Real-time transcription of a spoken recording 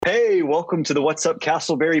Hey, welcome to the What's Up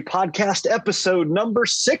Castleberry podcast, episode number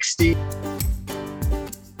 60.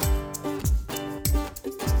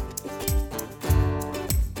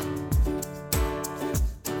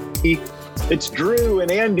 It's Drew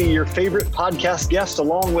and Andy, your favorite podcast guest,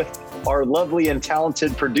 along with our lovely and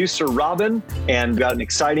talented producer, Robin. And got an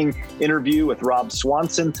exciting interview with Rob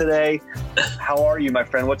Swanson today. How are you, my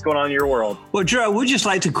friend? What's going on in your world? Well, Drew, I would just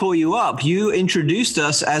like to call you up. You introduced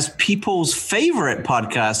us as people's favorite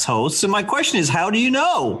podcast hosts. So my question is, how do you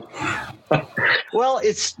know? Well,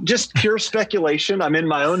 it's just pure speculation. I'm in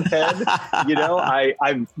my own head.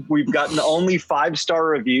 We've gotten only 5-star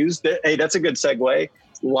reviews. Hey, that's a good segue.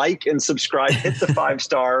 Like and subscribe, hit the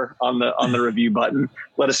 5-star on the review button.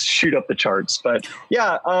 Let us shoot up the charts. But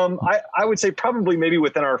yeah, I would say probably maybe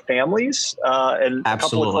within our families and a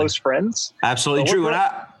couple of close friends. Absolutely, Drew. And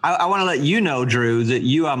I want to let you know, Drew, that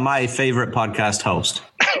you are my favorite podcast host.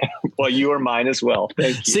 Well, you are mine as well.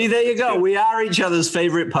 Thank you. See, there you go. We are each other's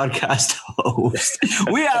favorite podcast host.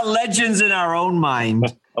 We are legends in our own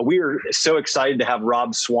mind. We are so excited to have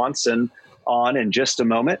Rob Swanson on in just a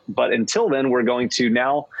moment. But until then, we're going to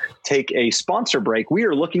now take a sponsor break. We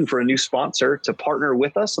are looking for a new sponsor to partner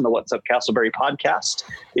with us on the What's Up Castleberry podcast.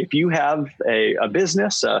 If you have a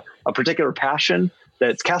business, a particular passion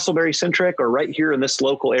that's Castleberry centric or right here in this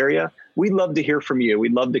local area, we'd love to hear from you.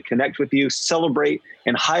 We'd love to connect with you, celebrate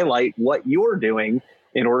and highlight what you're doing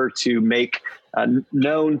in order to make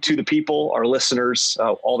known to the people, our listeners,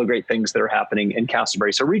 all the great things that are happening in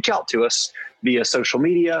Castleberry. So reach out to us via social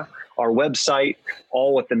media, our website,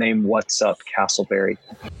 all with the name What's Up Castleberry.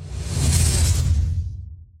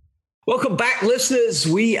 Welcome back, listeners.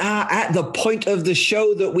 We are at the point of the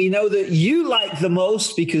show that we know that you like the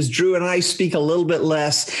most because Drew and I speak a little bit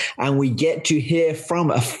less and we get to hear from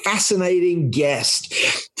a fascinating guest.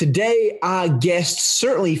 Today, our guest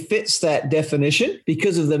certainly fits that definition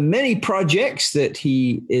because of the many projects that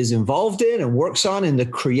he is involved in and works on in the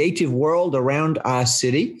creative world around our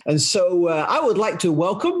city. And so I would like to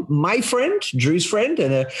welcome my friend, Drew's friend,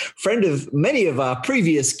 and a friend of many of our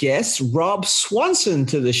previous guests, Rob Swanson,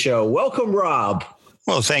 to the show. Welcome, Rob.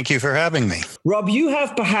 Well, thank you for having me. Rob, you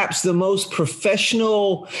have perhaps the most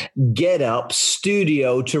professional get-up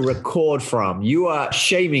studio to record from. You are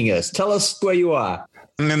shaming us. Tell us where you are.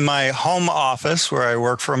 I'm in my home office where I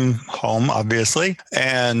work from home, obviously.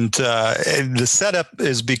 And the setup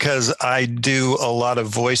is because I do a lot of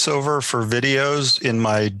voiceover for videos in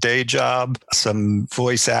my day job, some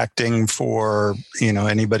voice acting for,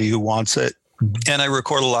 anybody who wants it. And I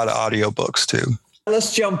record a lot of audiobooks too.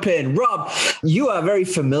 Let's jump in. Rob, you are very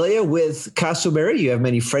familiar with Castleberry. You have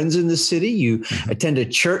many friends in the city. You attend a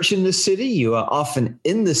church in the city. You are often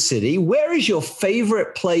in the city. Where is your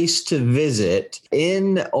favorite place to visit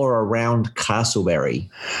in or around Castleberry?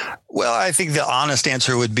 Well, I think the honest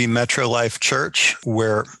answer would be Metro Life Church,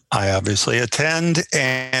 where I obviously attend.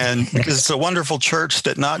 And because it's a wonderful church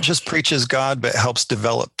that not just preaches God, but helps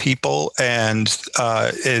develop people and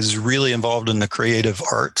is really involved in the creative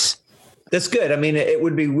arts. That's good. I mean, it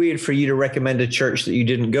would be weird for you to recommend a church that you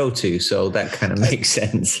didn't go to. So that kind of makes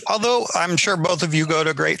sense. Although I'm sure both of you go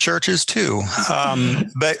to great churches too.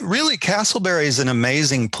 But really, Castleberry is an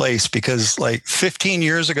amazing place because like 15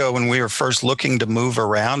 years ago, when we were first looking to move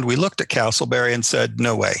around, we looked at Castleberry and said,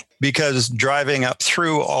 no way. Because driving up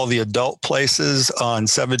through all the adult places on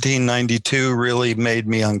 1792 really made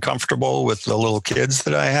me uncomfortable with the little kids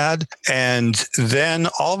that I had. And then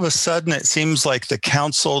all of a sudden, it seems like the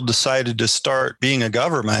council decided to start being a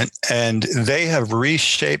government, and they have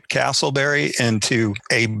reshaped Castleberry into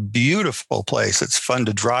a beautiful place. It's fun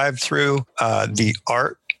to drive through. The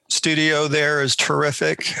art studio there is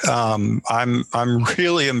terrific. I'm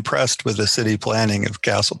really impressed with the city planning of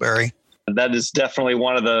Castleberry. That is definitely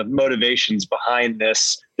one of the motivations behind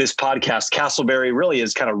this podcast. Castleberry really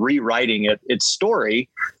is kind of rewriting its story.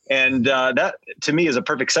 And that, to me, is a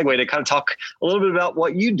perfect segue to kind of talk a little bit about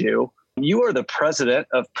what you do. You are the president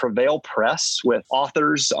of Prevail Press with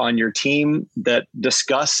authors on your team that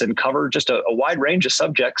discuss and cover just a wide range of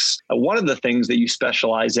subjects. One of the things that you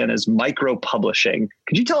specialize in is micro publishing.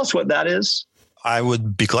 Could you tell us what that is? I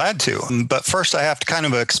would be glad to. But first, I have to kind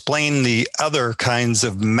of explain the other kinds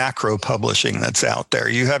of macro publishing that's out there.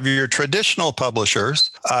 You have your traditional publishers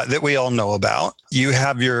that we all know about. You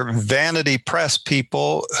have your vanity press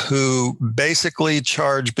people who basically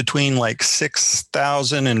charge between like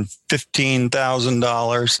 $6,000 and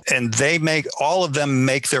 $15,000, and all of them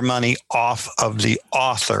make their money off of the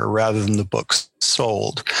author rather than the books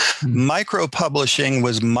sold. Micro publishing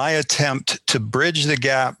was my attempt to bridge the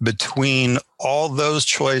gap between all those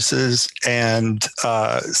choices and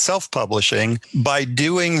self-publishing by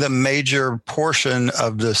doing the major portion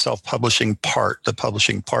of the self-publishing part, the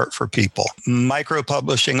publishing part for people.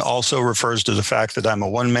 Micro-publishing also refers to the fact that I'm a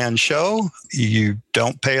one-man show. You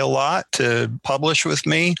don't pay a lot to publish with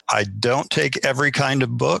me. I don't take every kind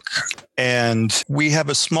of book. And we have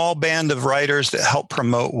a small band of writers that help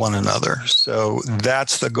promote one another. So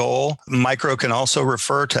that's the goal. Micro can also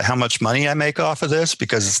refer to how much money I make off of this,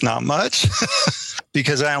 because it's not much.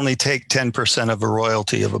 Because I only take 10% of a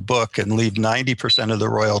royalty of a book and leave 90% of the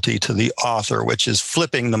royalty to the author, which is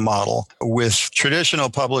flipping the model. With traditional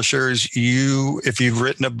publishers, if you've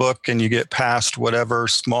written a book and you get past whatever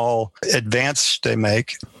small advance they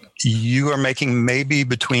make, you are making maybe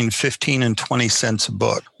between 15 and 20 cents a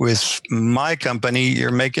book. With my company,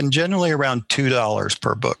 you're making generally around $2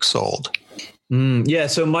 per book sold. Yeah,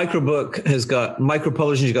 so micropublishing has got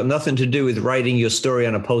nothing to do with writing your story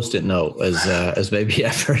on a Post-it note, as maybe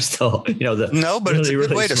I first thought. No, but it's a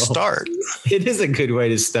good way to start. It is a good way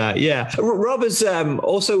to start. Yeah, Rob, is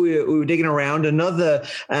also we were digging around. Another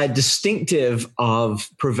distinctive of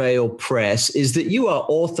Prevail Press is that you are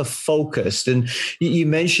author focused, and you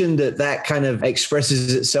mentioned that kind of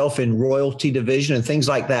expresses itself in royalty division and things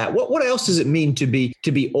like that. What else does it mean to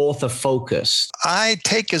be author focused? I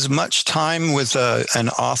take as much time with an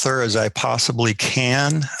author as I possibly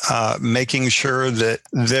can, making sure that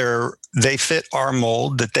they fit our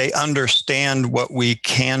mold, that they understand what we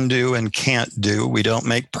can do and can't do. We don't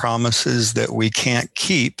make promises that we can't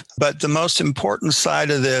keep. But the most important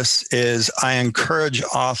side of this is I encourage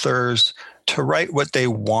authors to write what they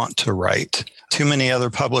want to write. Too many other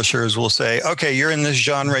publishers will say, okay, you're in this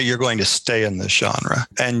genre, you're going to stay in this genre.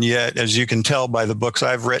 And yet, as you can tell by the books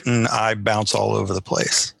I've written, I bounce all over the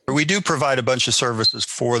place. We do provide a bunch of services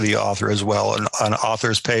for the author as well, an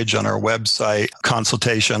author's page on our website,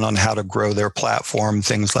 consultation on how to grow their platform,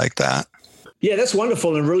 things like that. Yeah, that's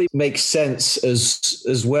wonderful and really makes sense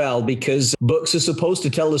as well, because books are supposed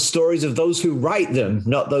to tell the stories of those who write them,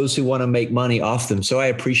 not those who want to make money off them. So I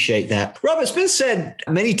appreciate that. Rob, it's been said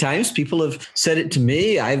many times, people have said it to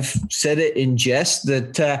me, I've said it in jest,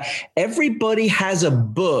 that everybody has a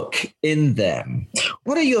book in them.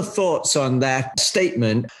 What are your thoughts on that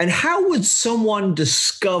statement? And how would someone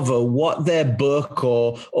discover what their book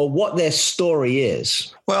or what their story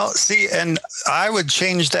is? Well, see, and I would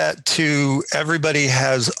change that to everybody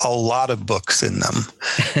has a lot of books in them,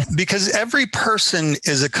 because every person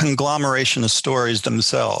is a conglomeration of stories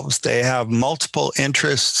themselves. They have multiple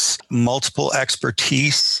interests, multiple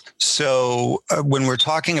expertise. So when we're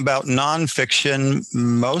talking about nonfiction,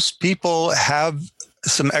 most people have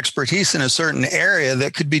some expertise in a certain area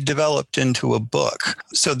that could be developed into a book.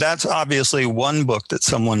 So that's obviously one book that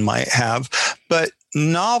someone might have, but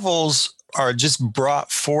novels are just brought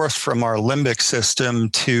forth from our limbic system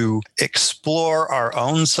to explore our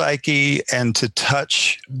own psyche and to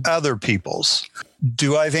touch other people's.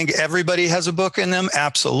 Do I think everybody has a book in them?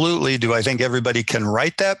 Absolutely. Do I think everybody can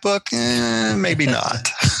write that book? Maybe not.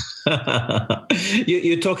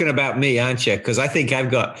 You're talking about me, aren't you? Because I think I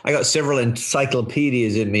got several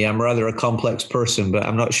encyclopedias in me. I'm rather a complex person, but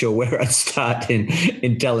I'm not sure where I'd start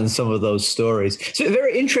in telling some of those stories. So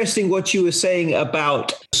very interesting what you were saying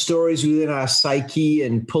about stories within our psyche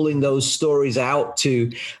and pulling those stories out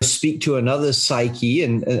to speak to another psyche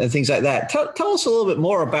and things like that. Tell us a little bit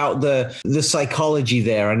more about the psychology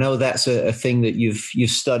there. I know that's a thing that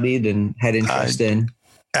you've studied and had interest in.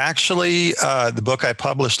 Actually, the book I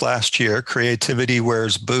published last year, Creativity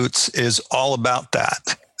Wears Boots, is all about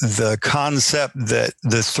that. The concept that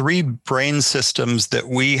the three brain systems that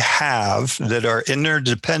we have that are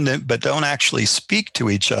interdependent but don't actually speak to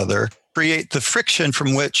each other create the friction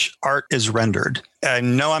from which art is rendered. I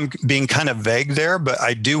know I'm being kind of vague there, but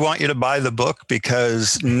I do want you to buy the book,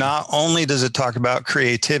 because not only does it talk about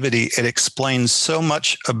creativity, it explains so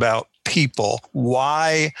much about people,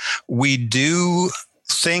 why we do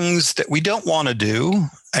things that we don't want to do,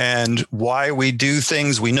 and why we do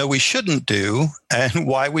things we know we shouldn't do, and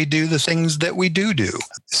why we do the things that we do.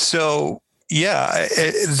 So yeah,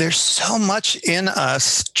 there's so much in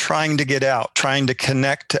us trying to get out, trying to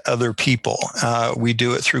connect to other people. We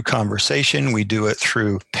do it through conversation. We do it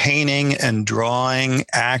through painting and drawing,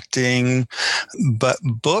 acting, but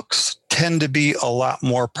books tend to be a lot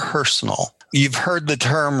more personal. You've heard the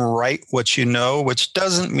term write what you know, which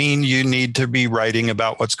doesn't mean you need to be writing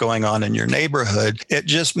about what's going on in your neighborhood. It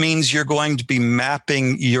just means you're going to be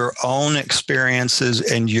mapping your own experiences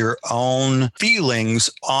and your own feelings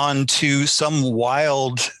onto some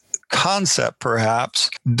wild concept, perhaps,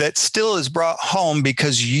 that still is brought home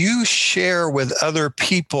because you share with other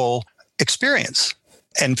people experience.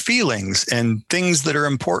 and feelings and things that are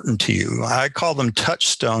important to you. I call them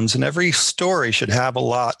touchstones, and every story should have a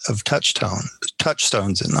lot of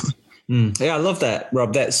touchstones in them. Yeah, I love that,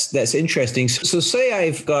 Rob. That's interesting. So say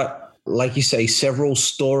I've got, like you say, several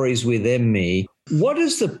stories within me. What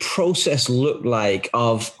does the process look like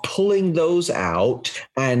of pulling those out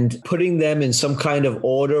and putting them in some kind of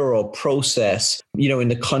order or process, in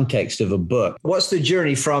the context of a book? What's the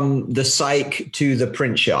journey from the psych to the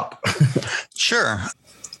print shop? Sure.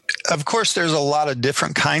 Of course, there's a lot of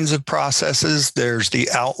different kinds of processes. There's the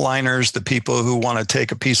outliners, the people who want to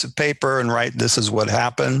take a piece of paper and write, this is what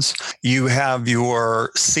happens. You have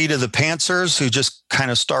your seat of the pantsers who just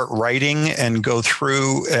kind of start writing and go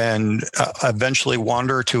through and eventually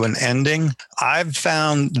wander to an ending. I've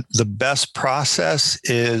found the best process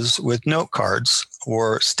is with note cards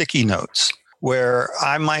or sticky notes, where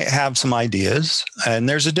I might have some ideas, and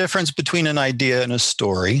there's a difference between an idea and a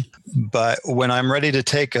story. But when I'm ready to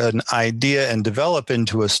take an idea and develop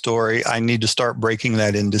into a story, I need to start breaking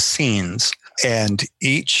that into scenes. And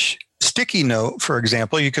each sticky note, for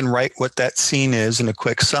example, you can write what that scene is in a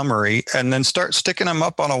quick summary and then start sticking them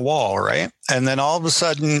up on a wall, right? And then all of a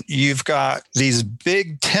sudden you've got these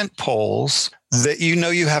big tent poles that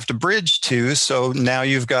you have to bridge to. So now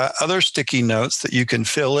you've got other sticky notes that you can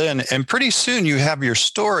fill in. And pretty soon you have your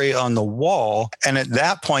story on the wall. And at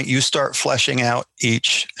that point, you start fleshing out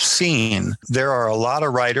each scene. There are a lot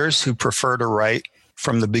of writers who prefer to write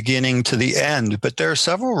from the beginning to the end, but there are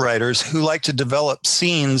several writers who like to develop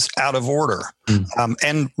scenes out of order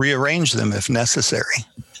and rearrange them if necessary.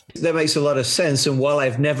 That makes a lot of sense. And while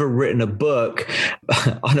I've never written a book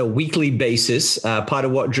on a weekly basis, part of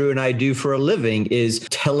what Drew and I do for a living is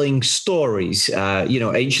telling stories,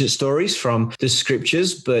 ancient stories from the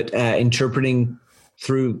scriptures, but interpreting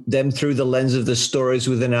through the lens of the stories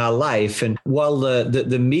within our life. And while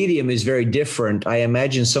the medium is very different, I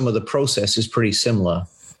imagine some of the process is pretty similar.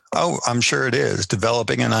 Oh, I'm sure it is.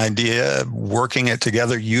 Developing an idea, working it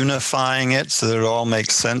together, unifying it so that it all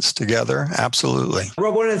makes sense together. Absolutely.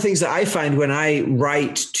 Rob, one of the things that I find when I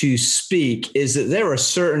write to speak is that there are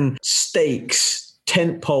certain stakes,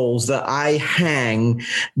 tent poles that I hang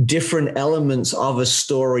different elements of a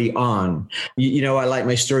story on. I like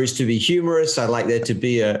my stories to be humorous. I like there to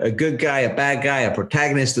be a good guy, a bad guy, a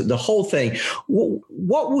protagonist, the whole thing.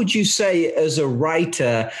 What would you say as a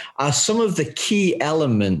writer are some of the key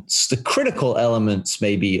elements, the critical elements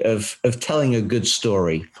maybe of telling a good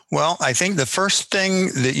story? Well, I think the first thing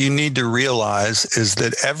that you need to realize is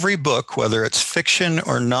that every book, whether it's fiction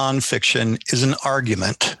or nonfiction, is an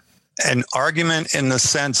argument. An argument in the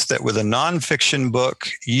sense that with a nonfiction book,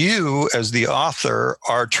 you as the author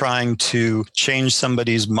are trying to change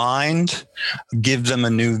somebody's mind, give them a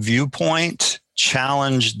new viewpoint,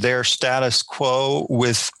 challenge their status quo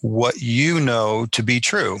with what you know to be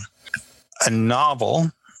true. A novel,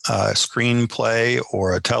 a screenplay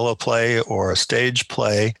or a teleplay or a stage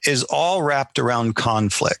play is all wrapped around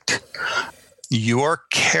conflict. Your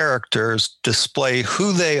characters display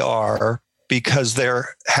who they are because they're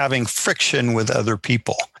having friction with other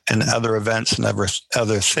people and other events and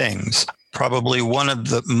other things. Probably one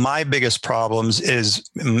of my biggest problems is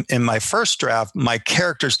in my first draft, my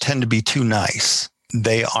characters tend to be too nice.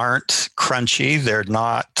 They aren't crunchy. They're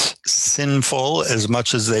not sinful as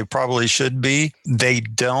much as they probably should be. They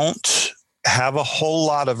don't have a whole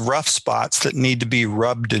lot of rough spots that need to be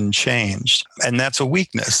rubbed and changed. And that's a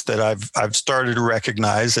weakness that I've started to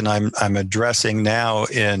recognize and I'm addressing now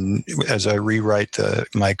as I rewrite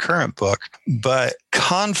my current book. But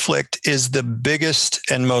conflict is the biggest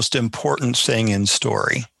and most important thing in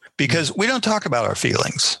story because we don't talk about our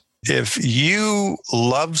feelings. If you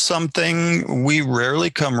love something, we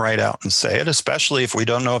rarely come right out and say it, especially if we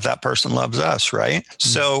don't know if that person loves us, right? Mm-hmm.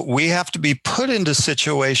 So we have to be put into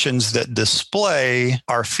situations that display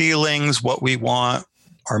our feelings, what we want,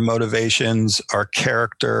 our motivations, our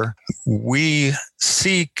character. We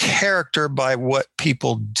see character by what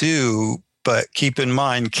people do, but keep in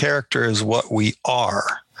mind, character is what we are.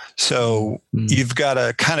 So you've got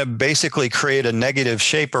to kind of basically create a negative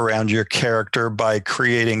shape around your character by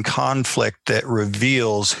creating conflict that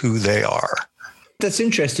reveals who they are. That's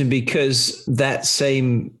interesting because that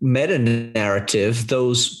same meta narrative,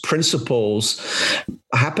 those principles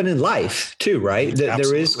happen in life too, right?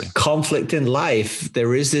 There is conflict in life.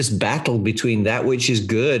 There is this battle between that which is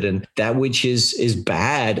good and that which is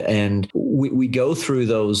bad. And we go through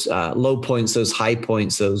those low points, those high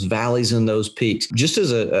points, those valleys and those peaks, just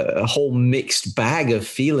as a whole mixed bag of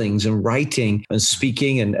feelings. And writing and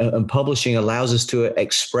speaking and publishing allows us to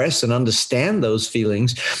express and understand those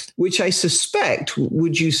feelings, which I suspect,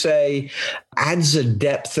 would you say, adds a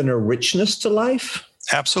depth and a richness to life?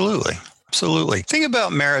 Absolutely. Absolutely. Think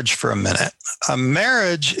about marriage for a minute. A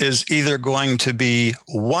marriage is either going to be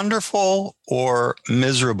wonderful or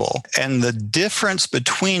miserable. And the difference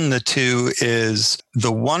between the two is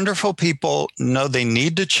the wonderful people know they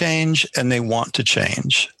need to change and they want to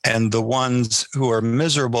change. And the ones who are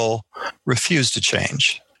miserable refuse to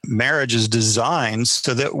change. Marriage is designed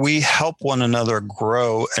so that we help one another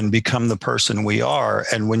grow and become the person we are.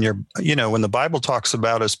 And when when the Bible talks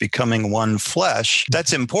about us becoming one flesh,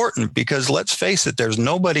 that's important because let's face it, there's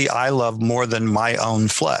nobody I love more than my own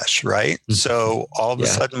flesh, right? So all of a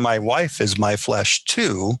sudden my wife is my flesh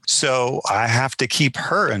too. So I have to keep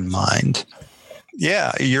her in mind.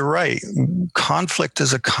 Yeah, you're right. Conflict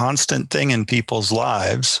is a constant thing in people's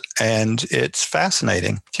lives, and it's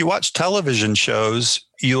fascinating. If you watch television shows,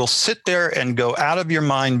 you'll sit there and go out of your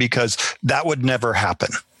mind because that would never happen.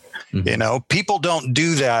 Mm-hmm. People don't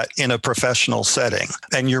do that in a professional setting.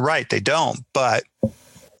 And you're right, they don't. But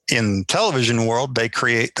in television world, they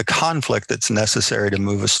create the conflict that's necessary to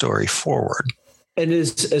move a story forward. And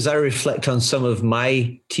as I reflect on some of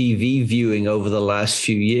my TV viewing over the last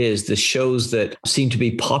few years, the shows that seem to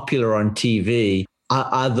be popular on TV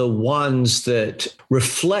are the ones that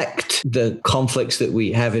reflect the conflicts that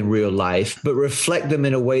we have in real life, but reflect them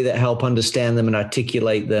in a way that help understand them and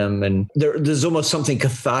articulate them. And there's almost something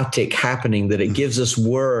cathartic happening that it gives us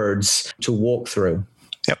words to walk through.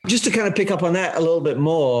 Yep. Just to kind of pick up on that a little bit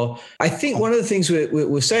more, I think one of the things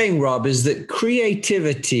we're saying, Rob, is that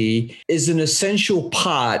creativity is an essential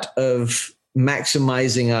part of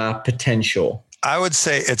maximizing our potential. I would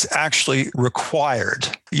say it's actually required.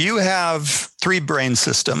 You have 3 brain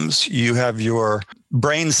systems. You have your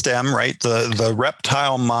brainstem, right? The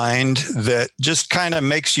reptile mind that just kind of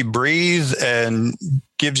makes you breathe and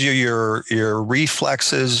gives you your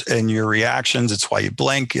reflexes and your reactions. It's why you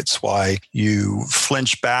blink. It's why you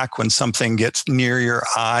flinch back when something gets near your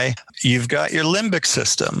eye. You've got your limbic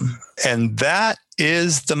system, and that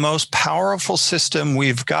is the most powerful system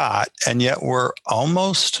we've got, and yet we're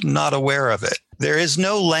almost not aware of it. There is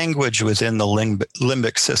no language within the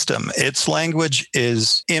limbic system. Its language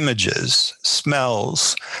is images,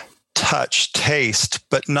 smells, touch, taste,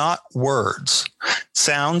 but not words.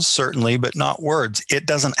 Sounds, certainly, but not words. It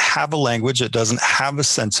doesn't have a language. It doesn't have a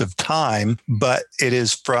sense of time, but it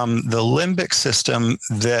is from the limbic system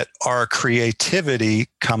that our creativity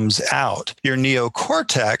comes out. Your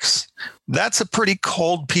neocortex, that's a pretty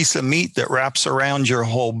cold piece of meat that wraps around your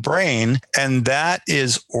whole brain. And that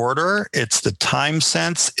is order. It's the time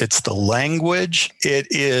sense. It's the language. It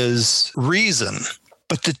is reason.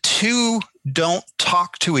 But the two don't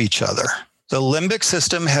talk to each other. The limbic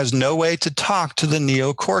system has no way to talk to the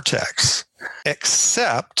neocortex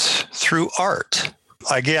except through art.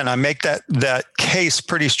 Again, I make that case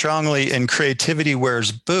pretty strongly in Creativity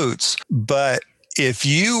Wears Boots, but if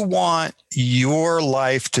you want your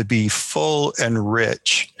life to be full and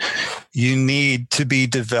rich, you need to be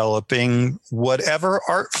developing whatever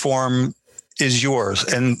art form is yours.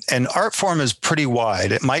 And art form is pretty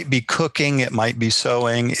wide. It might be cooking, it might be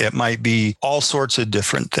sewing, it might be all sorts of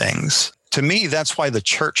different things. To me, that's why the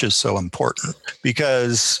church is so important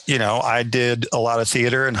because, I did a lot of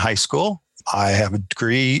theater in high school. I have a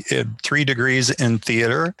degree, 3 degrees in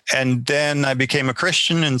theater. And then I became a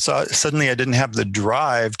Christian and suddenly I didn't have the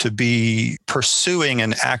drive to be pursuing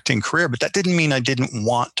an acting career, but that didn't mean I didn't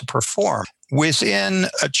want to perform. Within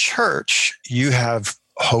a church, you have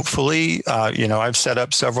hopefully, I've set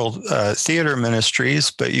up several theater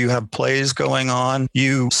ministries, but you have plays going on.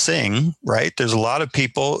 You sing, right? There's a lot of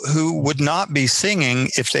people who would not be singing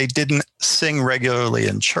if they didn't sing regularly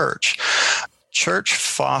in church. Church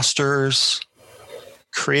fosters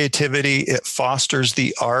creativity. It fosters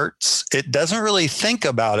the arts. It doesn't really think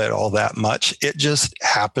about it all that much. It just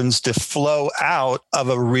happens to flow out of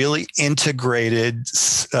a really integrated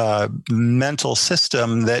mental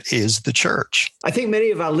system that is the church. I think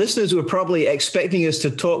many of our listeners were probably expecting us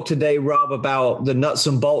to talk today, Rob, about the nuts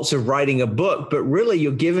and bolts of writing a book, but really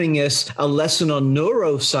you're giving us a lesson on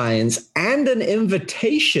neuroscience and an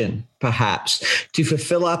invitation perhaps to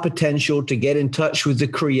fulfill our potential, to get in touch with the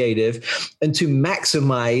creative, and to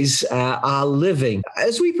maximize our living.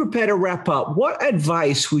 As we prepare to wrap up, what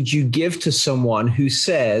advice would you give to someone who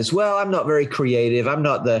says, well, I'm not very creative, I'm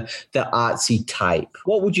not the artsy type?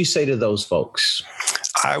 What would you say to those folks?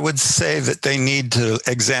 I would say that they need to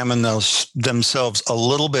examine themselves a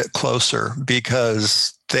little bit closer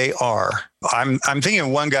because they are. I'm thinking of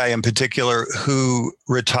one guy in particular who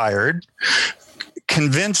retired,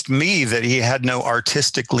 convinced me that he had no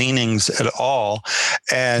artistic leanings at all.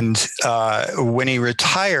 And when he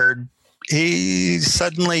retired, he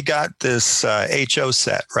suddenly got this HO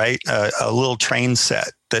set, right? A little train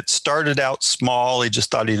set that started out small. He just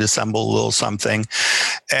thought he'd assemble a little something.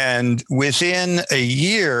 And within a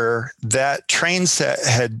year, that train set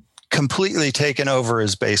had completely taken over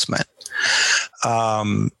his basement.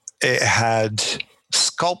 It had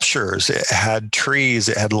sculptures, it had trees,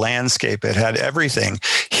 it had landscape, it had everything.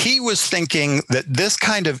 He was thinking that this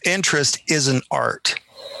kind of interest isn't art.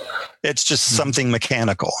 It's just something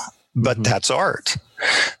mechanical, but that's art.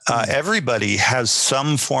 Everybody has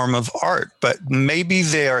some form of art, but maybe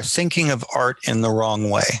they are thinking of art in the wrong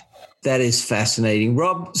way. That is fascinating.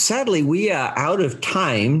 Rob, sadly, we are out of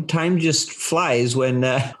time. Time just flies when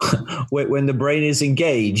the brain is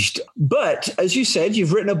engaged. But as you said,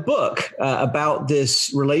 you've written a book about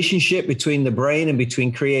this relationship between the brain and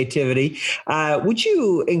between creativity. Would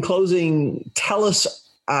you, in closing, tell us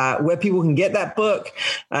where people can get that book,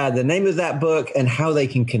 the name of that book, and how they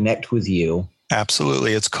can connect with you?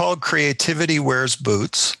 Absolutely. It's called Creativity Wears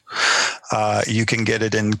Boots. You can get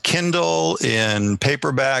it in Kindle, in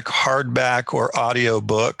paperback, hardback, or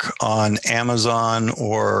audiobook on Amazon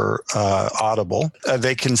or Audible.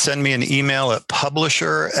 They can send me an email at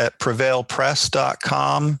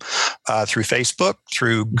publisher@prevailpress.com, through Facebook,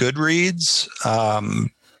 through Goodreads.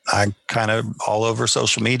 I'm kind of all over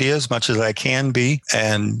social media as much as I can be.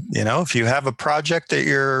 And, if you have a project that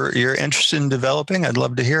you're interested in developing, I'd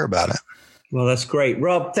love to hear about it. Well, that's great.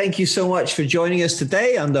 Rob, thank you so much for joining us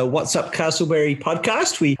today on the What's Up Castleberry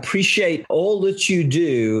podcast. We appreciate all that you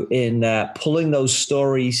do in pulling those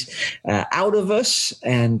stories out of us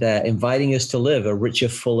and inviting us to live a richer,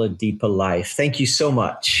 fuller, deeper life. Thank you so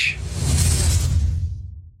much.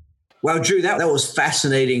 Well, Drew, that was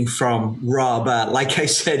fascinating from Rob. Like I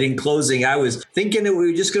said in closing, I was thinking that we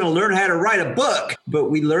were just going to learn how to write a book, but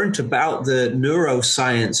we learned about the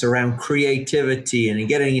neuroscience around creativity and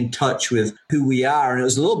getting in touch with who we are. And it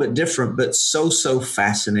was a little bit different, but so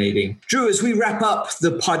fascinating. Drew, as we wrap up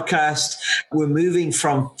the podcast, we're moving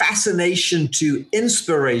from fascination to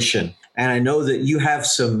inspiration. And I know that you have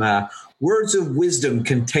some words of wisdom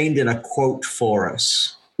contained in a quote for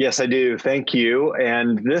us. Yes, I do. Thank you.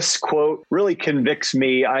 And this quote really convicts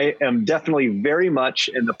me. I am definitely very much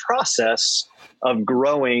in the process of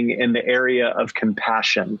growing in the area of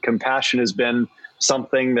compassion. Compassion has been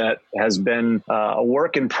something that has been a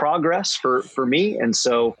work in progress for me. And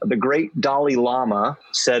so the great Dalai Lama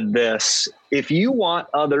said this: if you want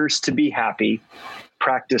others to be happy,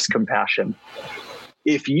 practice compassion.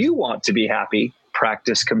 If you want to be happy,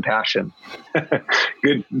 practice compassion.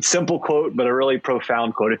 Good, simple quote, but a really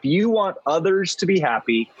profound quote. If you want others to be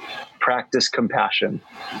happy, practice compassion.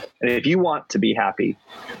 And if you want to be happy,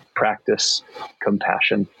 practice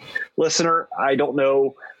compassion. Listener, I don't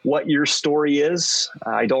know what your story is.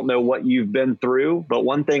 I don't know what you've been through, but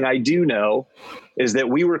one thing I do know is that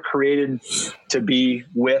we were created to be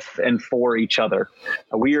with and for each other.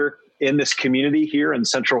 We are in this community here in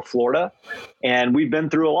Central Florida, and we've been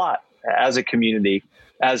through a lot as a community,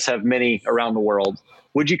 as have many around the world.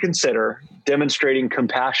 Would you consider demonstrating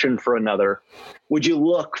compassion for another? Would you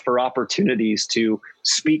look for opportunities to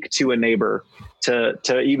speak to a neighbor,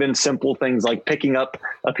 to even simple things like picking up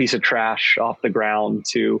a piece of trash off the ground,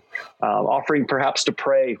 to offering perhaps to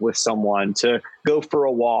pray with someone, to go for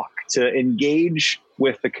a walk, to engage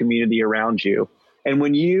with the community around you? And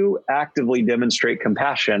when you actively demonstrate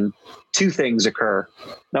compassion, two things occur.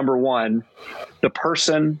 Number one, the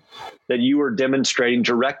person that you are demonstrating,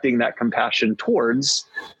 directing that compassion towards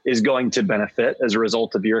is going to benefit as a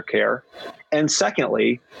result of your care. And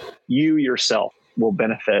secondly, you yourself will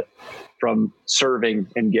benefit from serving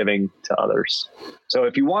and giving to others. So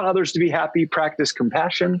if you want others to be happy, practice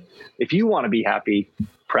compassion. If you want to be happy,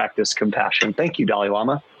 practice compassion. Thank you, Dalai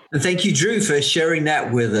Lama. And thank you, Drew, for sharing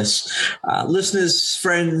that with us. Listeners,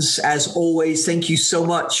 friends, as always, thank you so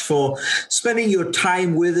much for spending your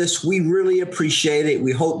time with us. We really appreciate it.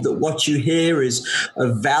 We hope that what you hear is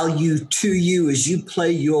of value to you as you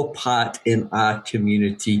play your part in our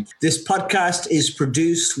community. This podcast is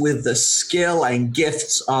produced with the skill and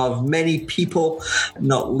gifts of many people,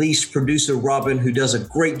 not least producer Robin, who does a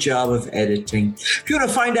great job of editing. If you want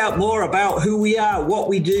to find out more about who we are, what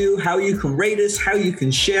we do, how you can rate us, how you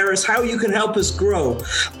can share us, how you can help us grow,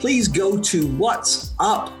 please go to What's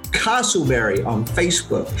Up Castleberry on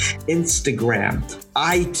Facebook, Instagram,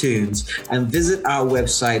 iTunes, and visit our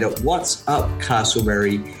website at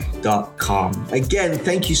whatsupcastleberry.com. Again,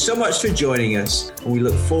 thank you so much for joining us, and we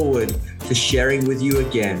look forward to sharing with you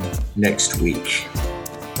again next week.